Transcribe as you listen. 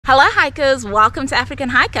Hello hikers, welcome to African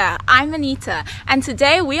Hiker. I'm Anita and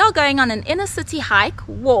today we are going on an inner city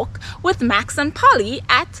walk with Max and Polly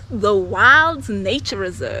at the WILDS Nature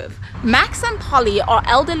Reserve. Max and Polly are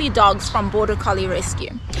elderly dogs from Border Collie Rescue.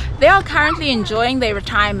 They are currently enjoying their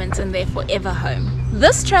retirement in their forever home.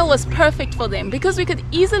 This trail was perfect for them because we could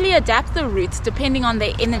easily adapt the routes depending on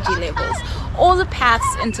their energy levels. All the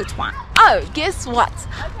paths intertwine. Oh, guess what?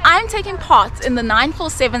 I'm taking part in the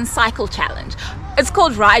 947 Cycle Challenge. It's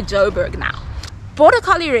called Ride Joburg now. Border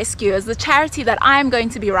Collie Rescue is the charity that I am going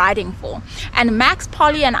to be riding for, and Max,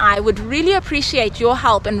 Polly and I would really appreciate your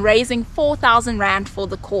help in raising 4,000 Rand for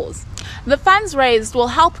the cause. The funds raised will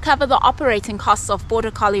help cover the operating costs of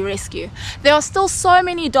Border Collie Rescue. There are still so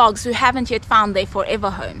many dogs who haven't yet found their forever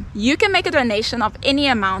home. You can make a donation of any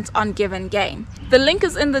amount on Give and Gain. The link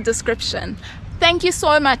is in the description. Thank you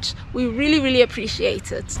so much. We really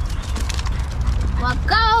appreciate it. We're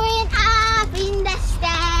going up in the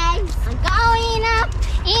stairs. I'm going up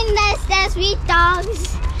in the stairs with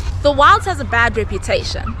dogs. The WILDS has a bad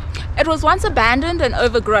reputation. It was once abandoned and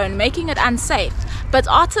overgrown, making it unsafe. But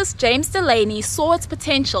artist James Delaney saw its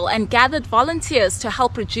potential and gathered volunteers to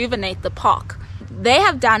help rejuvenate the park. They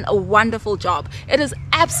have done a wonderful job. It is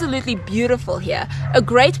absolutely beautiful here. A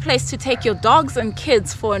great place to take your dogs and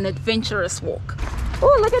kids for an adventurous walk.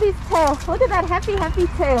 Oh, look at his tail. Look at that happy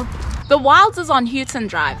tail. The WILDS is on Houghton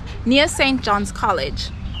Drive, near St. John's College.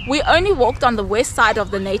 We only walked on the west side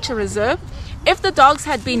of the nature reserve. If the dogs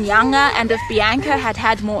had been younger and if Bianca had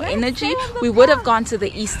had more energy, we would have gone to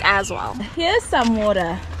the east as well. Here's some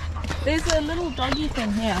water. There's a little doggy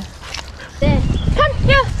thing here. There. Come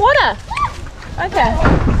here, water. Okay.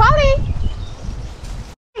 Polly!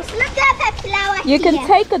 Look at that flower. You can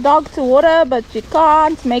take a dog to water, but you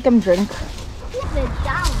can't make him drink. They're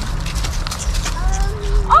down.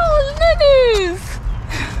 Oh, Nunu's!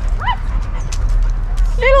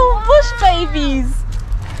 Little bush babies.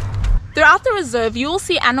 Throughout the reserve, you will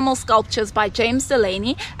see animal sculptures by James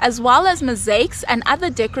Delaney, as well as mosaics and other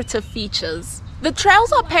decorative features. The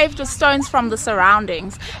trails are paved with stones from the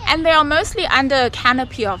surroundings, and they are mostly under a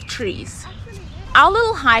canopy of trees. Our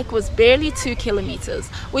little hike was barely 2 kilometers.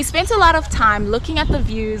 We spent a lot of time looking at the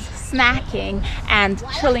views, snacking, and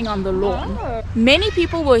chilling on the lawn. Many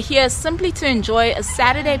people were here simply to enjoy a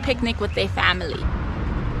Saturday picnic with their family.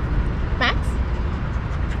 Max?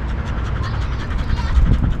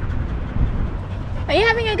 Are you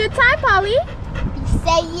having a good time, Polly?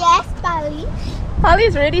 Say yes, Polly.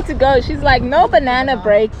 Polly's ready to go. She's like, no banana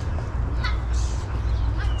break.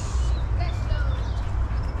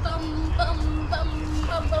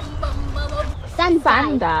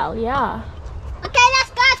 Sundial, yeah. Okay,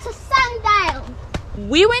 let's go to Sundial.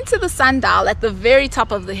 We went to the Sundial at the very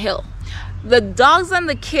top of the hill. The dogs and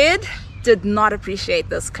the kid did not appreciate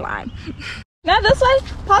this climb. Now this way,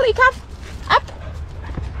 Polly, come up.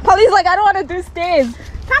 Polly's like, I don't want to do stairs.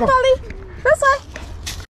 Come, Polly, this way.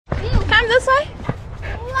 Come this way.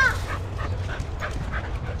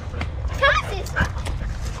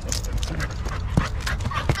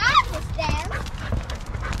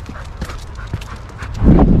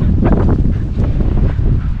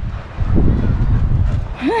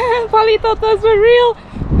 Polly thought those were real.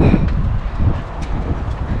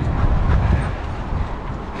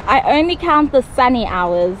 I only count the sunny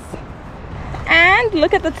hours. And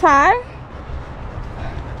look at the time.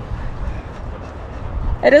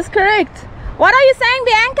 It is correct. What are you saying,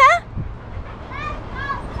 Bianca?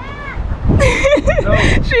 No.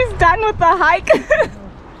 She's done with the hike.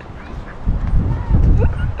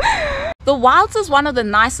 The WILDS is one of the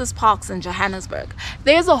nicest parks in Johannesburg.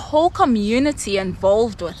 There's a whole community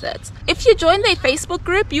involved with it. If you join their Facebook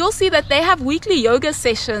group, you'll see that they have weekly yoga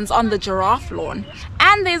sessions on the giraffe lawn.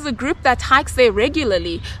 And there's a group that hikes there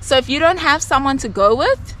regularly. So if you don't have someone to go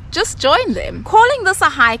with, just join them. Calling this a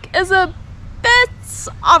hike is a bit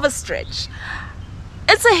of a stretch.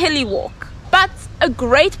 It's a hilly walk, but a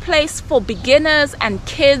great place for beginners and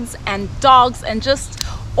kids and dogs and just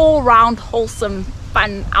all-round wholesome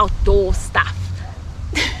fun outdoor stuff.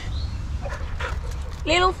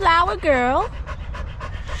 Little flower girl.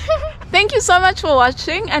 Thank you so much for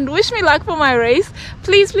watching and wish me luck for my race.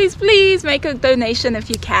 Please make a donation if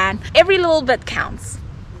you can. Every little bit counts.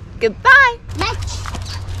 Goodbye. Much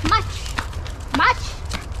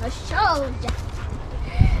shows.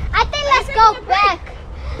 I think let's go back.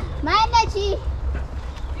 My energy.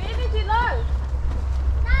 Your energy low.